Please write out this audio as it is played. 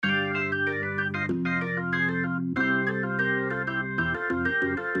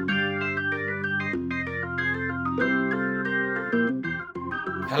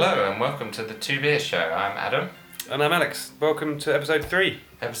Hello and welcome to the Two Beer Show. I'm Adam. And I'm Alex. Welcome to episode 3.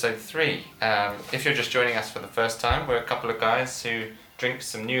 Episode 3. If you're just joining us for the first time, we're a couple of guys who drink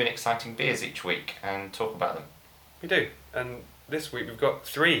some new and exciting beers each week and talk about them. We do. And this week we've got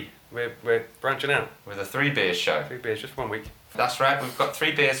 3. We're branching out. With a 3 beers show. 3 beers, just 1 week. That's right, we've got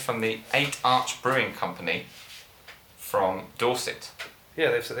 3 beers from the 8 Arch Brewing Company from Dorset.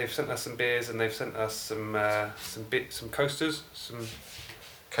 Yeah, they've sent us some beers and they've sent us some coasters, some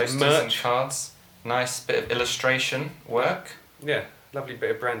Coasters merch. and cards. Nice bit of illustration work. Yeah, lovely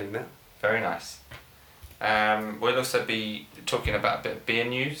bit of branding there. Very nice. We'll also be talking about a bit of beer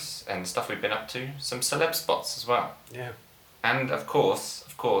news and stuff we've been up to. Some celeb spots as well. Yeah. And of course,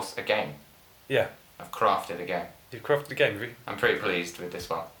 a game. Yeah. I've crafted a game. You've crafted a game, have you? I'm pretty pleased with this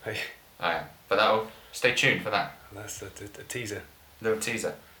one. Hey. I am. But stay tuned for that. That's a teaser. Little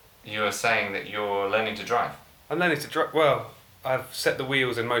teaser. You were saying that you're learning to drive. I'm learning to drive. Well, I've set the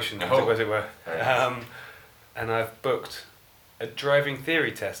wheels in motion, as it were. Very nice. And I've booked a driving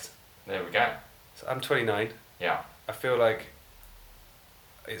theory test. There we go. So I'm 29. Yeah. I feel like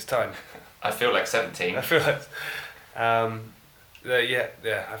it's time. I feel like 17. I feel like, I've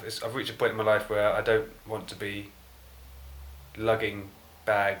reached a point in my life where I don't want to be lugging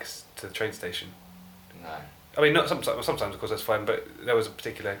bags to the train station. No. I mean, not sometimes of course that's fine, but there was a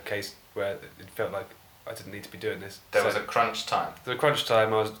particular case where it felt like I didn't need to be doing this. There was a crunch time. There was a crunch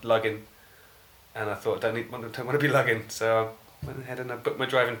time. I was lugging, and I thought I don't want to be lugging, so I went ahead and I booked my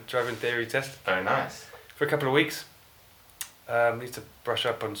driving theory test. Very nice. For a couple of weeks. Need to brush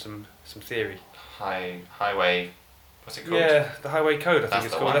up on some theory. Highway. What's it called? Yeah, the highway code. I think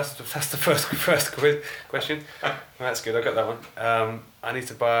it's called. One. That's the first question. Well, that's good. I got that one. I need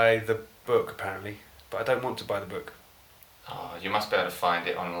to buy the book apparently, but I don't want to buy the book. Oh, you must be able to find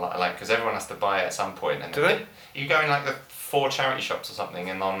it on because everyone has to buy it at some point. And do they? You go in like the 4 charity shops or something,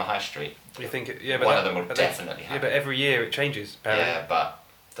 and on the high street. You think it? Yeah, but one of them will definitely have. Yeah, but every year it changes. Apparently. Yeah, but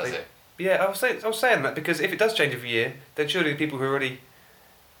does it? Yeah, I was saying that because if it does change every year, then surely the people who already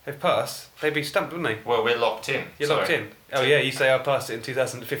have passed, they'd be stumped, wouldn't they? Well, we're locked in. You're locked in. Oh yeah, you say I passed it in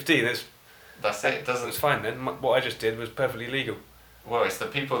 2015. That's it. It's fine then. What I just did was perfectly legal. Well, it's the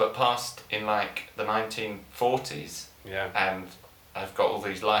people that passed in like the 1940s. Yeah. And have got all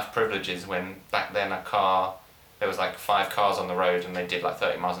these life privileges when back then there was like 5 cars on the road and they did like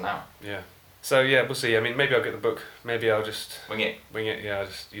 30 miles an hour. Yeah. So yeah, we'll see. I mean, maybe I'll get the book. Maybe I'll just wing it. Yeah, I'll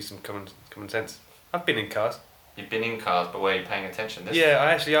just use some common sense. I've been in cars. You've been in cars, but were you paying attention? Yeah,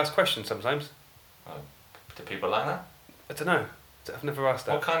 I actually ask questions sometimes. Oh, do people like that? I don't know. I've never asked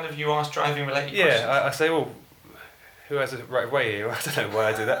that. What kind of you ask driving related questions? Yeah, I say, who has the right of way here? I don't know why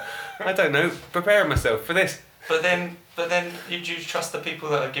I do that. I don't know. Preparing myself for this. But then, do you trust the people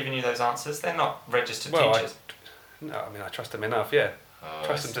that are giving you those answers? They're not registered teachers. I trust them enough. Yeah. Oh,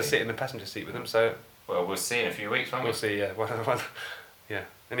 trust them to sit in the passenger seat with them. So. Well, we'll see in a few weeks, won't we? We'll see. Yeah. Yeah.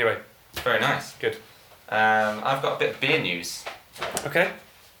 Anyway. Very nice. Good. I've got a bit of beer news. Okay.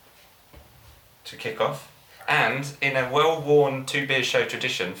 To kick off, and in a well-worn 2 Beer Show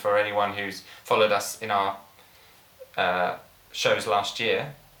tradition for anyone who's followed us in our shows last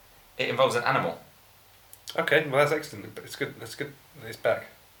year, it involves an animal. Okay, well that's excellent. It's good. That's good. It's back.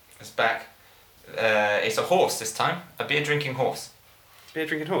 It's back. It's a horse this time. A beer-drinking horse. Beer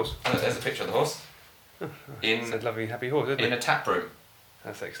drinking horse. Oh, there's a picture of the horse. It's a lovely, happy horse, isn't it? In a tap room.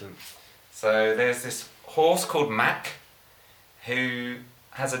 That's excellent. So there's this horse called Mac, who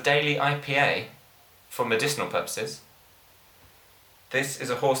has a daily IPA for medicinal purposes. This is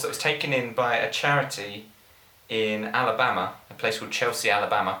a horse that was taken in by a charity in Alabama, a place called Chelsea,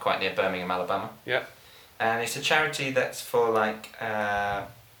 Alabama, quite near Birmingham, Alabama. Yeah. And it's a charity that's for like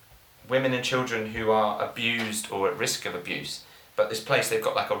women and children who are abused or at risk of abuse. But this place, they've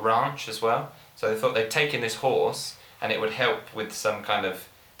got like a ranch as well. So they thought they'd taken this horse and it would help with some kind of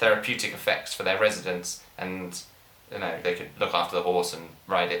therapeutic effects for their residents, and they could look after the horse and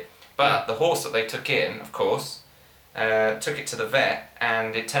ride it. But the horse that they took in, of course, took it to the vet,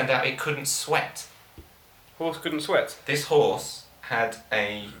 and it turned out it couldn't sweat. Horse couldn't sweat? This horse had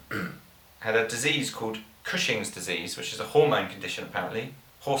a disease called Cushing's disease, which is a hormone condition apparently.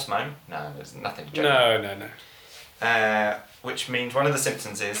 Horsemone? No, there's nothing to joke. No. Which means one of the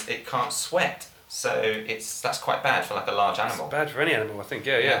symptoms is it can't sweat. So that's quite bad for like a large animal. It's bad for any animal, I think.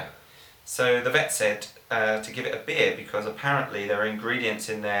 Yeah. So the vet said to give it a beer because apparently there are ingredients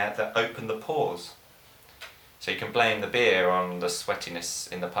in there that open the pores. So you can blame the beer on the sweatiness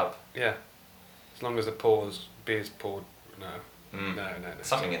in the pub. Yeah. As long as the beer's poured. No.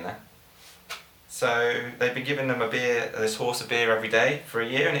 Something in there. So they've been giving them this horse a beer every day for a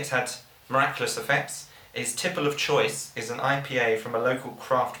year, and it's had miraculous effects. His tipple of choice is an IPA from a local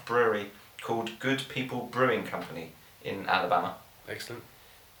craft brewery called Good People Brewing Company in Alabama. Excellent.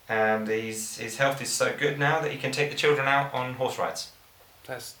 And his health is so good now that he can take the children out on horse rides.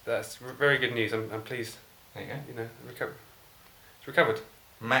 That's very good news. I'm pleased. There you go. You know, it's recovered.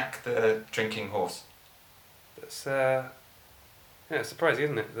 Mac the drinking horse. That's it's surprising,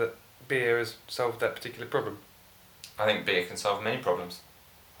 isn't it, that beer has solved that particular problem. I think beer can solve many problems.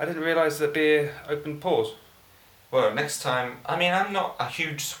 I didn't realise that beer opened pores. Well, next time, I mean, I'm not a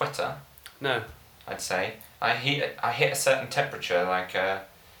huge sweater. No. I'd say I hit a certain temperature, like I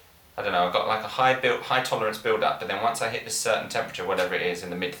don't know, I've got like a high tolerance build up, but then once I hit this certain temperature, whatever it is,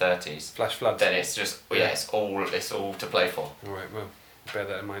 in the mid-30s, Flash floods. then it's just it's all to play for. All right, well, bear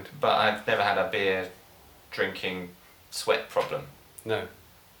that in mind. But I've never had a beer drinking sweat problem. No.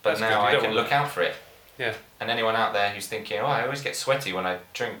 But That's now good. You I don't can want look out for it. Yeah. And anyone out there who's thinking, oh, I always get sweaty when I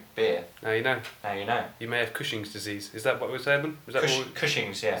drink beer. Now you know. Now you know. You may have Cushing's disease. Is that what we're saying? Is that what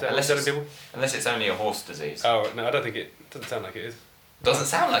Cushing's, yeah. Is that what we're telling people? Unless it's only a horse disease. Oh no, I don't think it doesn't sound like it is. Doesn't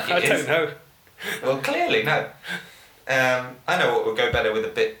sound like it I is. don't know. Well, clearly no. I know what will go better with a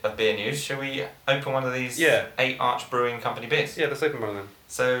bit of beer news. Shall we open one of these 8 Arch Brewing Company beers? Yeah, let's open one of them.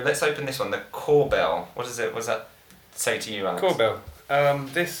 So let's open this one, the Corbell. What is it? What does that say to you, Alex? Corbell.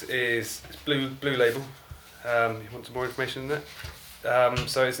 This is it's blue label. You want some more information on that?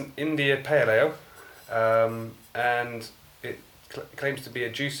 So it's an India Pale Ale, and it claims to be a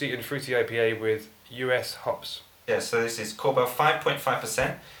juicy and fruity IPA with US hops. Yeah, so this is Corbell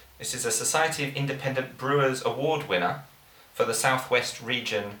 5.5%. This is a Society of Independent Brewers Award winner for the Southwest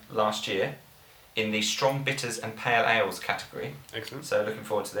region last year in the Strong Bitters and Pale Ales category. Excellent. So looking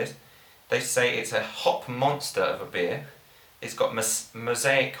forward to this. They say it's a hop monster of a beer. It's got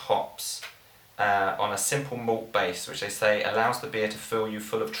mosaic hops on a simple malt base, which they say allows the beer to fill you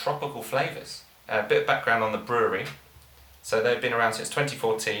full of tropical flavours. A bit of background on the brewery. So they've been around since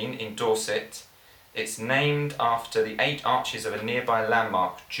 2014 in Dorset. It's named after the 8 arches of a nearby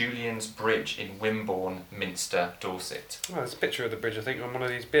landmark, Julian's Bridge in Wimborne, Minster, Dorset. Oh, there's a picture of the bridge, I think, on one of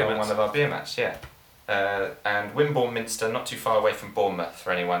these beer mats. On one of our beer mats, yeah. And Wimborne, Minster, not too far away from Bournemouth,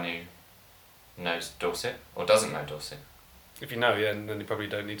 for anyone who knows Dorset, or doesn't know Dorset. If you know, yeah, then you probably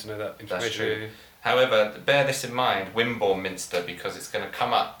don't need to know that information. That's true. However, bear this in mind, Wimborne, Minster, because it's going to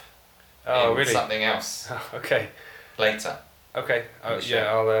come up in something else Okay. later. Okay. Yeah,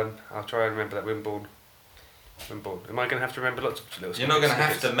 I'll try and remember that Wimborne. Am I going to have to remember lots of little? You're not going to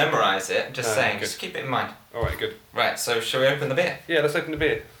have to memorise it. Just saying. Good. Just keep it in mind. All right. Good. Right. So shall we open the beer? Yeah. Let's open the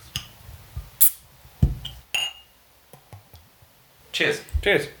beer. Cheers.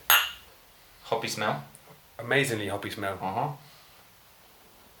 Cheers. Hoppy smell. Amazingly hoppy smell.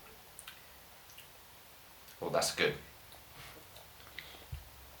 Oh, that's good.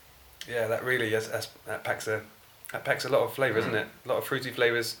 Yeah, that really is. That packs a lot of flavour, isn't it? A lot of fruity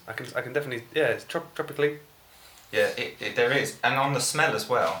flavours. I can definitely. Yeah, it's tropically. Yeah, there is, and on the smell as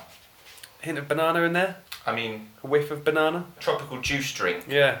well. Hint of banana in there. I mean, A whiff of banana. tropical juice drink.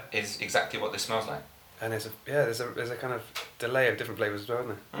 Yeah. Is exactly what this smells like. And there's a kind of delay of different flavours as well,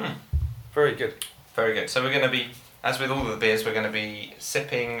 isn't there? Mm. Very good. Very good. So we're going to be, as with all of the beers, we're going to be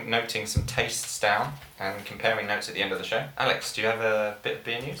sipping, noting some tastes down, and comparing notes at the end of the show. Alex, do you have a bit of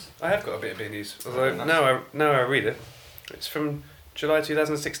beer news? I have got a bit of beer news. Although Nice. now I read it, it's from July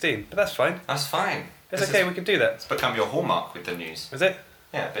 2016. But that's fine. That's fine. It's okay. We can do that. It's become your hallmark with the news. Is it?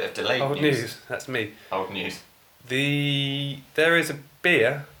 Yeah, a bit of delayed Old news. That's me. Old news. There is a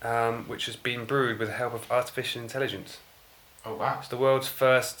beer which has been brewed with the help of artificial intelligence. Oh wow. It's the world's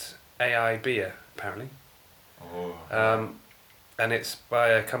first AI beer, apparently. Oh. And it's by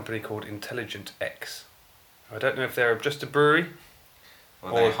a company called Intelligent X. I don't know if they're just a brewery.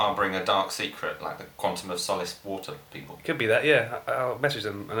 Or they're harbouring a dark secret, like the Quantum of Solace water people. It could be that, yeah. I'll message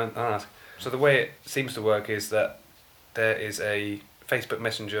them and ask. So the way it seems to work is that there is a Facebook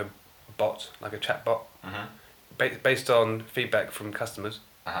Messenger bot, like a chat bot, based on feedback from customers.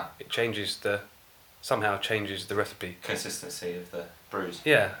 It somehow changes the recipe. Consistency of the brews.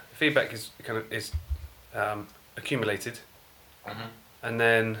 Yeah, feedback is accumulated, and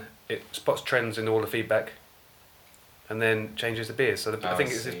then it spots trends in all the feedback, and then changes the beer. So I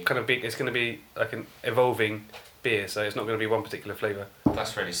think it's going to be like an evolving beer. So it's not going to be one particular flavour.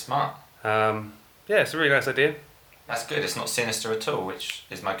 That's really smart. Yeah, it's a really nice idea. That's good. It's not sinister at all, which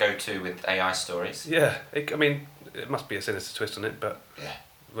is my go-to with AI stories. Yeah, it must be a sinister twist on it, but yeah,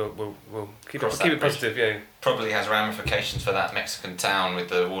 we'll keep it positive. Yeah. Probably has ramifications for that Mexican town with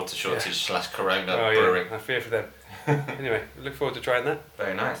the water shortage / Corona brewing. Yeah, I fear for them. Anyway, look forward to trying that.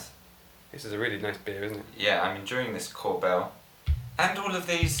 Very nice. This is a really nice beer, isn't it? Yeah, I'm enjoying this Corbell, and all of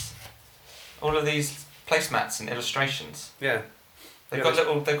these placemats and illustrations. Yeah. They've got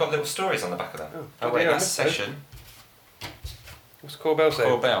little stories on the back of them. Oh wait, yeah, that's Session. What's Corbell saying?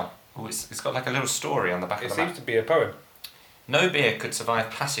 Corbell. Oh, it's got like a little story on the back It of the map. seems to be a poem. No beer could survive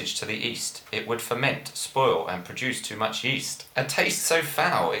passage to the east. It would ferment, spoil, and produce too much yeast. A taste so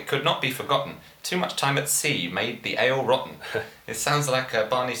foul it could not be forgotten. Too much time at sea made the ale rotten. It sounds like a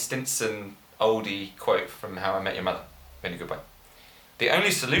Barney Stinson oldie quote from How I Met Your Mother. In a good way. The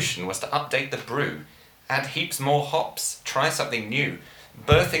only solution was to update the brew. Add heaps more hops. Try something new.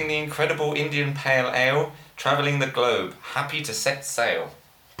 Birthing the incredible Indian Pale Ale. Travelling the globe. Happy to set sail.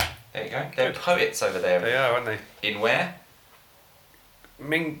 There you go. They're poets over there. They are, aren't they? In where?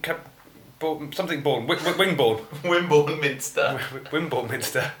 Something born. Wingborn. Wimborne Minster. Wimborne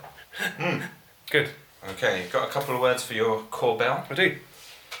Minster. Good. Okay, got a couple of words for your Corbell. I do.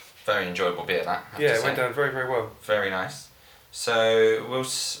 Very enjoyable beer, that. I have Yeah, to it say. went down very, very well. Very nice. So we'll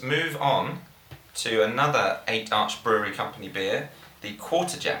move on to another 8 Arch Brewery Company beer, the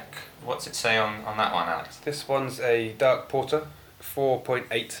Quarterjack. What's it say on that one, Alex? This one's a dark porter,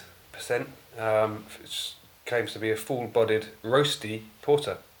 4.8%. Which claims to be a full-bodied, roasty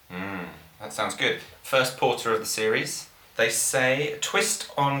porter. That sounds good. First porter of the series. They say, twist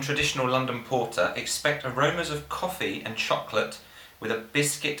on traditional London porter, expect aromas of coffee and chocolate with a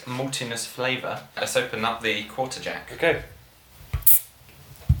biscuit maltiness flavour. Let's open up the Quarterjack. Okay.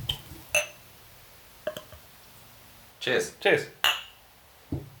 Cheers. Cheers.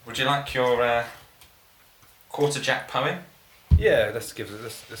 Would you like your Quarterjack poem? Yeah, let's give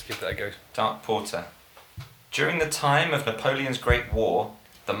that a go. Dark Porter. During the time of Napoleon's Great War,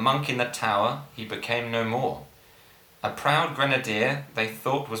 the monk in the tower, he became no more. A proud grenadier they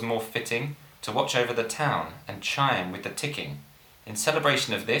thought was more fitting to watch over the town and chime with the ticking. In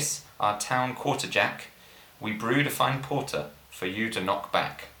celebration of this, our town Quarterjack, we brewed a fine porter for you to knock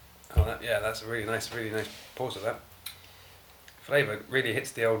back. Oh, that's a really nice porter. That flavour really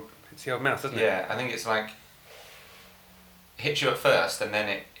hits the old mouth, doesn't it? Yeah, I think it's like hits you at first, and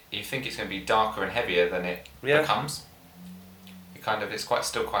then you think it's going to be darker and heavier than it becomes. It's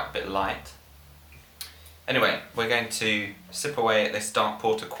still quite a bit light. Anyway, we're going to sip away at this dark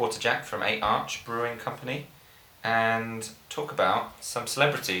porter Quarterjack from 8 Arch Brewing Company, and talk about some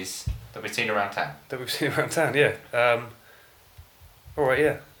celebrities that we've seen around town. Yeah. All right,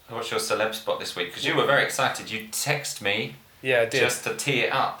 yeah. What's your celeb spot this week? Because you were very excited. You text me. Yeah, I did. Just to tee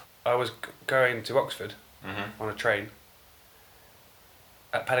it up. I was going to Oxford on a train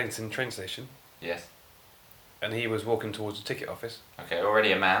at Paddington train station. Yes. And he was walking towards the ticket office. Okay,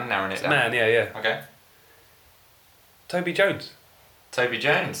 already a man, narrowing it down. Man, yeah. Okay. Toby Jones. Toby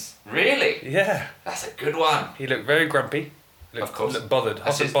Jones. Really? Yeah. That's a good one. He looked very grumpy. Of course. Looked bothered.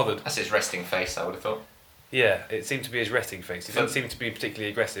 Bothered. That's his resting face, I would have thought. Yeah, it seemed to be his resting face. He didn't seem to be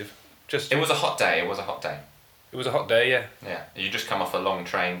particularly aggressive. It was a hot day. It was a hot day, yeah. Yeah. You just come off a long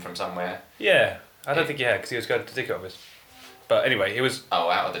train from somewhere. Yeah. I don't think he had, because he was going to the ticket office. But anyway, it was... Oh,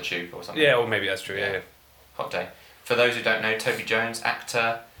 out of the tube or something. Yeah, or maybe that's true, yeah. Hot day. For those who don't know, Toby Jones,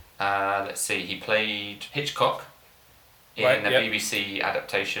 actor, let's see, he played Hitchcock in a BBC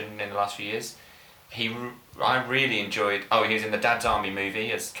adaptation in the last few years. I really enjoyed... Oh, he was in the Dad's Army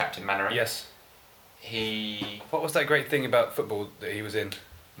movie as Captain Mannering. Yes. What was that great thing about football that he was in?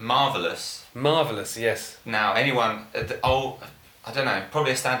 Marvellous. Marvellous, yes. Now, anyone... I don't know,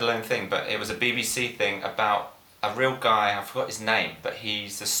 probably a standalone thing, but it was a BBC thing about a real guy, I forgot his name, but he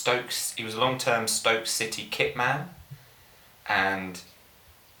was a long-term Stoke City kit man, and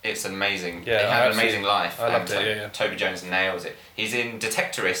it's amazing. Yeah, he had an amazing life. I loved it, yeah. Toby Jones nails it. He's in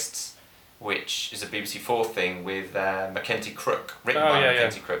Detectorists, which is a BBC 4 thing with Mackenzie Crook, written by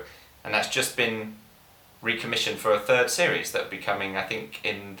Mackenzie Crook, and that's just been recommissioned for a 3rd series that will be coming, I think,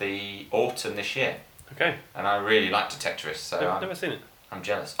 in the autumn this year. Okay. And I really like Detectorists, so I've never seen it. I'm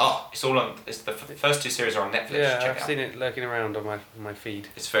jealous. Oh, it's all on. It's the first 2 series are on Netflix. Yeah, Check I've seen it lurking around on my feed.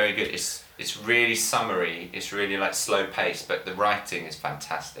 It's very good. It's really summery. It's really like slow pace, but the writing is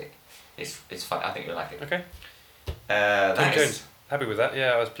fantastic. It's fun. I think you'll like it. Okay. Thanks. Jones. Happy with that.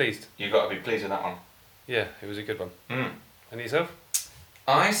 Yeah, I was pleased. You got to be pleased with that one. Yeah, it was a good one. And yourself?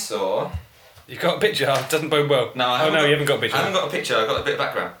 I saw. You got a picture? It doesn't bode well. No, you haven't got a picture. I haven't got a picture. I've got a bit of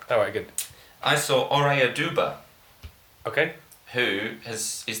background. All right, good. I saw Oreya Duba. Okay. Who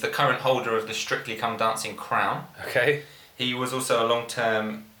is the current holder of the Strictly Come Dancing crown. Okay. He was also a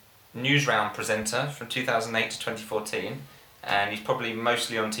long-term Newsround presenter from 2008 to 2014, and he's probably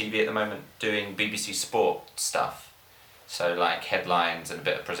mostly on TV at the moment doing BBC Sport stuff. So like headlines and a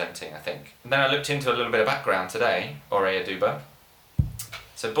bit of presenting, I think. And then I looked into a little bit of background today, Oreya Duba.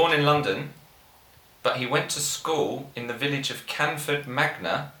 So born in London, but he went to school in the village of Canford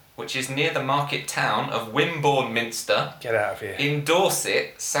Magna, which is near the market town of Wimborne Minster Get out of here. in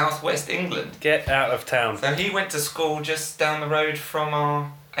Dorset, southwest England. Get out of town. So he went to school just down the road from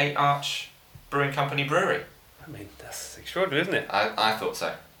our 8 Arch Brewing Company brewery. I mean, that's extraordinary, isn't it? I thought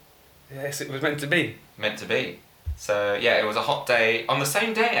so. Yes, it was meant to be. Meant to be. So yeah, it was a hot day. On the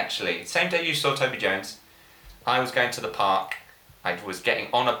same day actually, same day you saw Toby Jones, I was going to the park. I was getting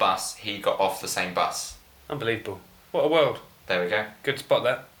on a bus. He got off the same bus. Unbelievable. What a world. There we go. Good spot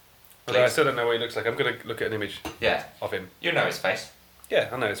that. Although I Please. still don't know what he looks like. I'm going to look at an image Yeah, of him. you know his face. Yeah,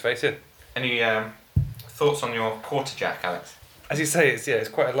 I know his face, yeah. Any thoughts on your quarter jack, Alex? As you say, it's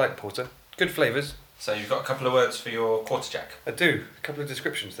quite a light porter. Good flavours. So you've got a couple of words for your quarter jack. I do. A couple of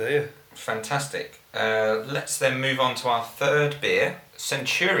descriptions there, yeah. Fantastic. Let's then move on to our third beer,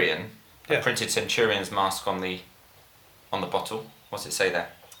 Centurion. I Yeah. printed Centurion's mask on the bottle. What's it say there?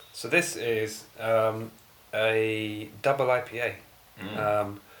 So this is a double IPA.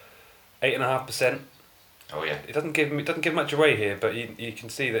 8.5%. Oh yeah. It doesn't give much away here, but you can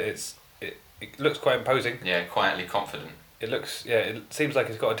see that it looks quite imposing. Yeah, quietly confident. It seems like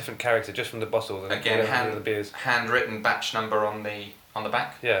it's got a different character just from the bottle than Again, the other beers. handwritten batch number on the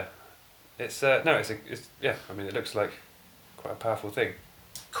back. Yeah, it's I mean, it looks like quite a powerful thing.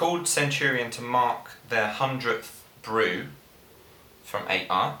 Called Centurion to mark their 100th brew from 8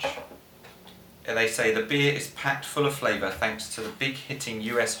 Arch. And they say the beer is packed full of flavour thanks to the big hitting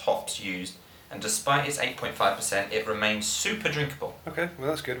US hops used, and despite its 8.5%, it remains super drinkable. Okay, well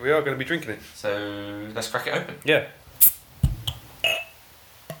that's good. We are going to be drinking it. So let's crack it open. Yeah.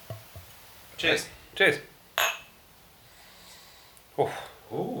 Cheers. Cheers. Oh,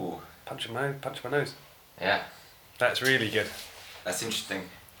 Ooh. punch in my nose. Yeah, That's really good. that's interesting.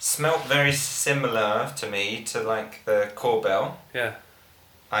 Smelt very similar to me to like the Corbel Yeah.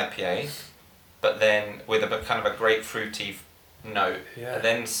 IPA, but then with a kind of a grapefruity note. Yeah. And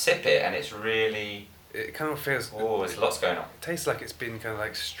then sip it and it's really, It kind of feels. oh, there's lots going on. It tastes like it's been kind of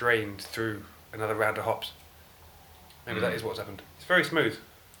like strained through another round of hops. Maybe that is what's happened. It's very smooth.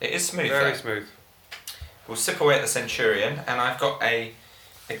 It is smooth. Very though. smooth. We'll sip away at the Centurion, and I've got a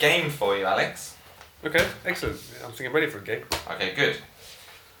game for you, Alex. Okay, excellent. I think I'm ready for a game. Okay, good.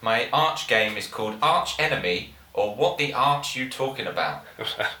 My Arch game is called Arch Enemy, or What the Arch You Talking About?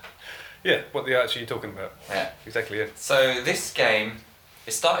 Yeah, what the arch are you talking about? Yeah. Exactly, yeah. So this game,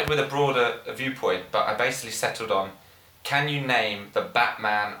 it started with a broader viewpoint, but I basically settled on, can you name the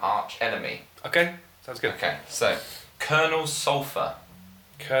Batman arch enemy? Okay, sounds good. Okay, so Colonel Sulphur.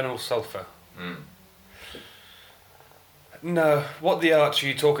 Colonel Sulphur. Mm. No, what the arch are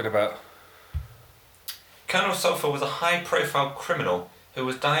you talking about? Colonel Sulphur was a high-profile criminal who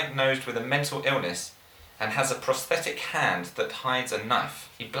was diagnosed with a mental illness and has a prosthetic hand that hides a knife.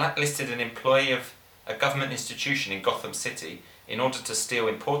 He blacklisted an employee of a government institution in Gotham City in order to steal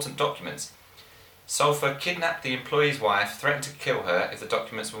important documents. Sulphur kidnapped the employee's wife, threatened to kill her if the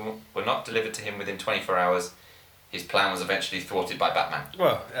documents were not delivered to him within 24 hours. His plan was eventually thwarted by Batman.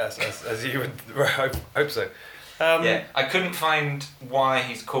 Well, as you would hope so. Yeah, I couldn't find why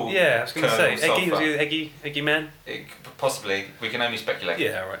he's called Yeah, I was going to say, Colonel Eggy, was Sulphur. he Eggy man? Possibly, we can only speculate.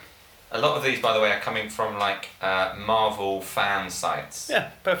 Yeah, right. A lot of these, by the way, are coming from like Marvel fan sites. Yeah,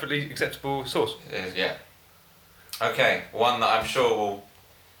 perfectly acceptable source. Yeah. Okay, one that I'm sure will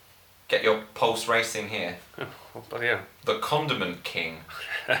get your pulse racing here. Oh, bloody hell. The Condiment King.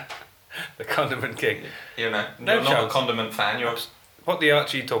 The Condiment King. You know, No you're not a chance. condiment fan. You're What the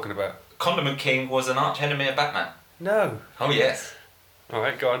arch are you talking about? Condiment King was an arch enemy of Batman. No. Oh yes.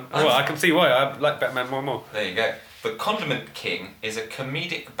 Alright, go on. Well, I can see why. I like Batman more and more. There you go. The Condiment King is a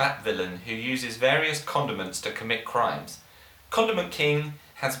comedic bat villain who uses various condiments to commit crimes. Condiment King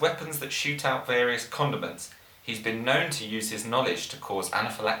has weapons that shoot out various condiments. He's been known to use his knowledge to cause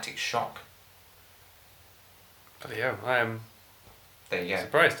anaphylactic shock. Bloody hell, I am There you go.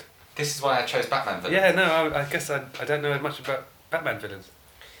 surprised. This is why I chose Batman villains. Yeah, no, I guess I don't know as much about Batman villains.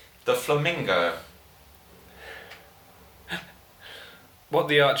 The Flamingo. What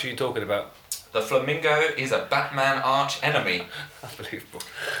the arch are you talking about? The Flamingo is a Batman arch enemy. Unbelievable.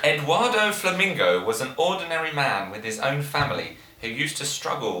 Eduardo Flamingo was an ordinary man with his own family who used to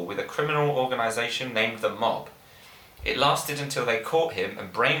struggle with a criminal organisation named the Mob. It lasted until they caught him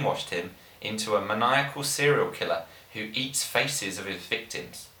and brainwashed him into a maniacal serial killer who eats faces of his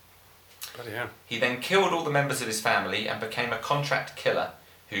victims. Bloody hell. He then killed all the members of his family and became a contract killer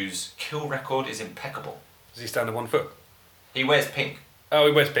whose kill record is impeccable. Does he stand on one foot? He wears pink. Oh,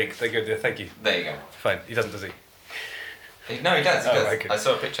 he wears pink. They're good. Yeah, thank you. There you go. Fine. He doesn't, does he? No, he does. He Oh, does. right, good. I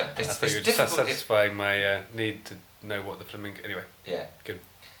saw a picture. I It's thought you were just difficult. satisfying my need to know what the flamingo... Anyway, Yeah. good.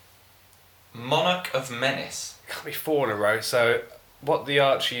 Monarch of Menace. Can't be 4 in a row, so What the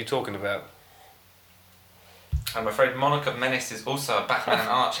arch are you talking about? I'm afraid Monarch of Menace is also a Batman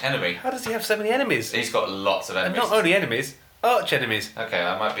arch enemy. How does he have so many enemies? He's got lots of enemies. And not only enemies, arch enemies. Okay,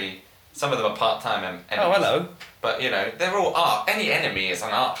 I might be... Some of them are part-time enemies. Oh, hello. But, they're all any enemy is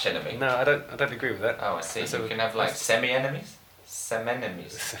an arch enemy. No, I don't agree with that. Oh, I see. So you can have, semi-enemies?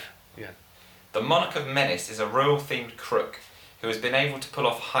 Sem-enemies. Yeah. The Monarch of Menace is a royal-themed crook who has been able to pull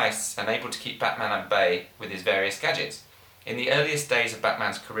off heists and able to keep Batman at bay with his various gadgets. In the earliest days of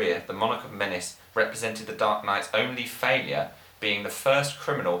Batman's career, the Monarch of Menace represented the Dark Knight's only failure, being the first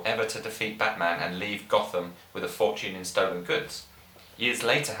criminal ever to defeat Batman and leave Gotham with a fortune in stolen goods. Years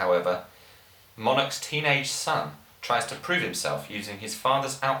later, however, Monarch's teenage son tries to prove himself using his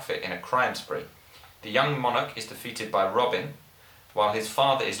father's outfit in a crime spree. The young Monarch is defeated by Robin, while his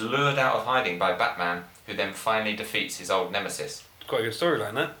father is lured out of hiding by Batman, who then finally defeats his old nemesis. Quite a good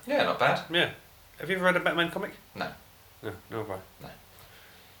storyline, that. Yeah, not bad. Yeah. Have you ever read a Batman comic? No. No have I.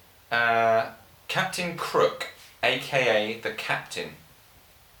 No. Captain Crook, aka the Captain.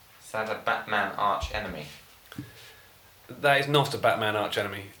 Is that a Batman arch enemy? That is not a Batman arch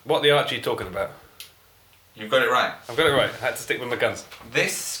enemy. What the arch are you talking about? You've got it right. I've got it right. I had to stick with my guns.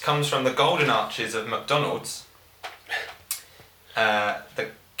 This comes from the Golden Arches of McDonald's.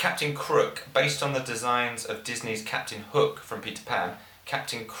 The Captain Crook, based on the designs of Disney's Captain Hook from Peter Pan,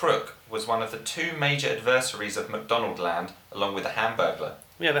 Captain Crook was one of the two major adversaries of McDonaldland, along with the Hamburglar.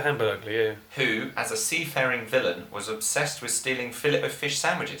 Yeah, the Hamburglar, yeah. Who, as a seafaring villain, was obsessed with stealing fillet-o-fish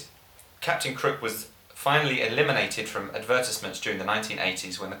sandwiches. Captain Crook was finally eliminated from advertisements during the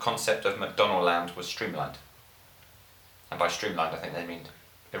 1980s when the concept of McDonaldland was streamlined. And by streamlined, I think they mean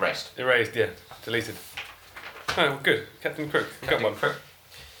erased. Erased, yeah. Deleted. Oh, well, good. Captain Crook. Got one. Crook.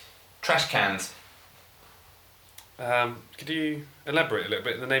 Trash cans. Could you elaborate a little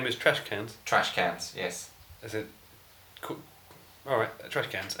bit? The name is Trash Cans. Trash cans, yes. Is it... Cool. Alright, Trash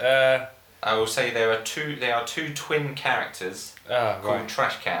Cans. I will say they are two twin characters called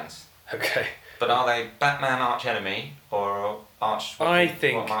Trash Cans. Okay. But are they Batman arch enemy or arch... What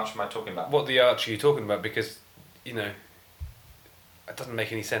arch am I talking about? What the arch are you talking about? Because, it doesn't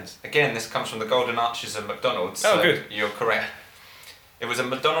make any sense. Again, this comes from the Golden Arches of McDonald's. Oh, so good. You're correct. It was a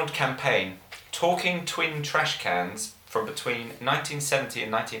McDonald campaign. Talking twin trash cans from between 1970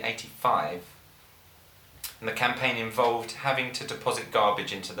 and 1985. And the campaign involved having to deposit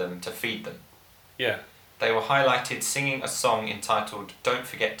garbage into them to feed them. Yeah. They were highlighted singing a song entitled "Don't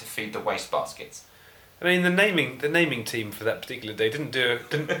Forget to Feed the Wastebaskets." I mean, the naming team for that particular day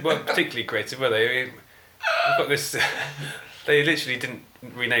weren't particularly creative, were they? We've got this. They literally didn't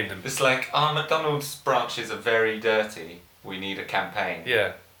rename them. It's like our McDonald's branches are very dirty. We need a campaign.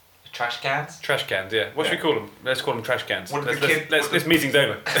 Yeah. Trash cans. Trash cans. Yeah. What should we call them? Let's call them trash cans. This meeting's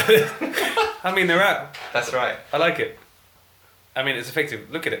over. I mean, they're out. That's right. I like it. I mean, it's effective.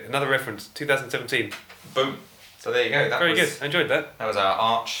 Look at it. Another reference. 2017. Boom. So there you go. Very good. I enjoyed that. That was our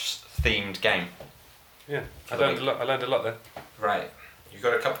arch-themed game. Yeah. I learned a lot there. Right. You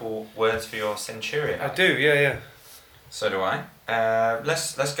got a couple words for your Centurion? I do. Yeah. So do I.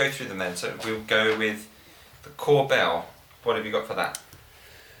 Let's go through them then. So we'll go with the Corbell. What have you got for that?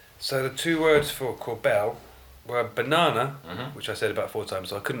 So the two words for Corbell were banana, which I said about 4 times,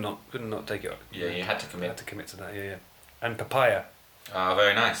 so I could not take it. Yeah, you had to commit. I had to commit to that. Yeah. And papaya. Ah,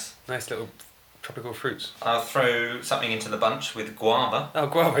 very nice. Nice little tropical fruits. I'll throw something into the bunch with guava. Oh,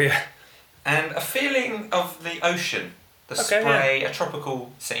 guava, yeah. And a feeling of the ocean. The spray, a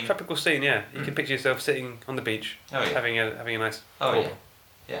tropical scene. Tropical scene, yeah. You can picture yourself sitting on the beach, having a nice.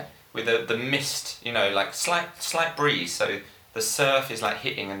 Yeah. With the mist, like slight breeze. So the surf is like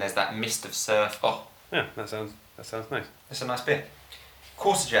hitting, and there's that mist of surf. Oh. Yeah, that sounds nice. That's a nice bit.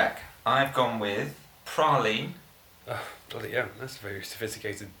 Quarterjack. I've gone with praline. Oh, bloody yeah, that's very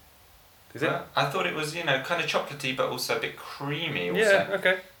sophisticated. Is it? I thought it was, kind of chocolatey, but also a bit creamy. Also. Yeah.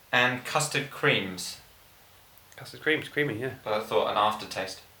 Okay. And custard creams. Custard creams, creamy, yeah. But I thought an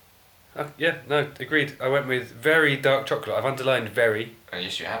aftertaste. Yeah, no, agreed. I went with very dark chocolate. I've underlined very. Oh,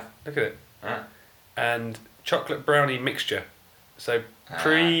 yes, you have. Look at it. Ah. And chocolate brownie mixture. So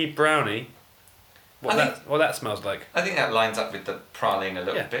pre-brownie. What that smells like. I think that lines up with the praline a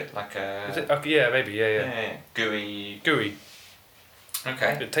little bit, like a. Is it? Okay, yeah, maybe. Yeah. Gooey.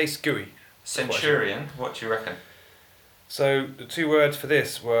 Okay. It tastes gooey. Centurion. What do you reckon? So the two words for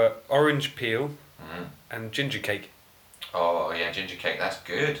this were orange peel and ginger cake. Oh yeah, ginger cake. That's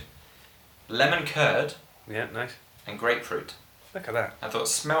good. Lemon curd. Yeah, nice. And grapefruit. Look at that. I thought it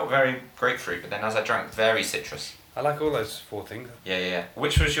smelled very grapefruit, but then as I drank, very citrus. I like all those 4 things. Yeah.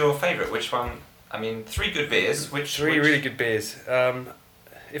 Which was your favourite? Which one? I mean, 3 good beers. Three really good beers.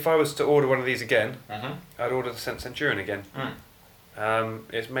 If I was to order one of these again, I'd order the Centurion again.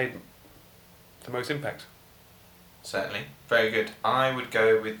 it's made the most impact. Certainly. Very good. I would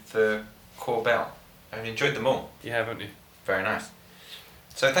go with the Corbel. I've enjoyed them all. You have, haven't you? Very nice.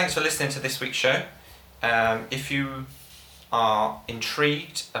 So thanks for listening to this week's show. If you are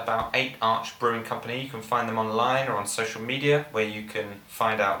intrigued about 8 Arch Brewing Company, you can find them online or on social media, where you can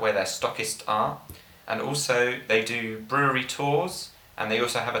find out where their stockists are. And also they do brewery tours, and they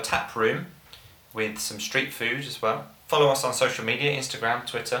also have a tap room with some street food as well. Follow us on social media, Instagram,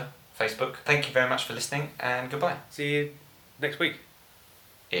 Twitter, Facebook. Thank you very much for listening, and goodbye. See you next week.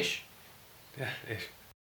 Ish. Yeah, ish.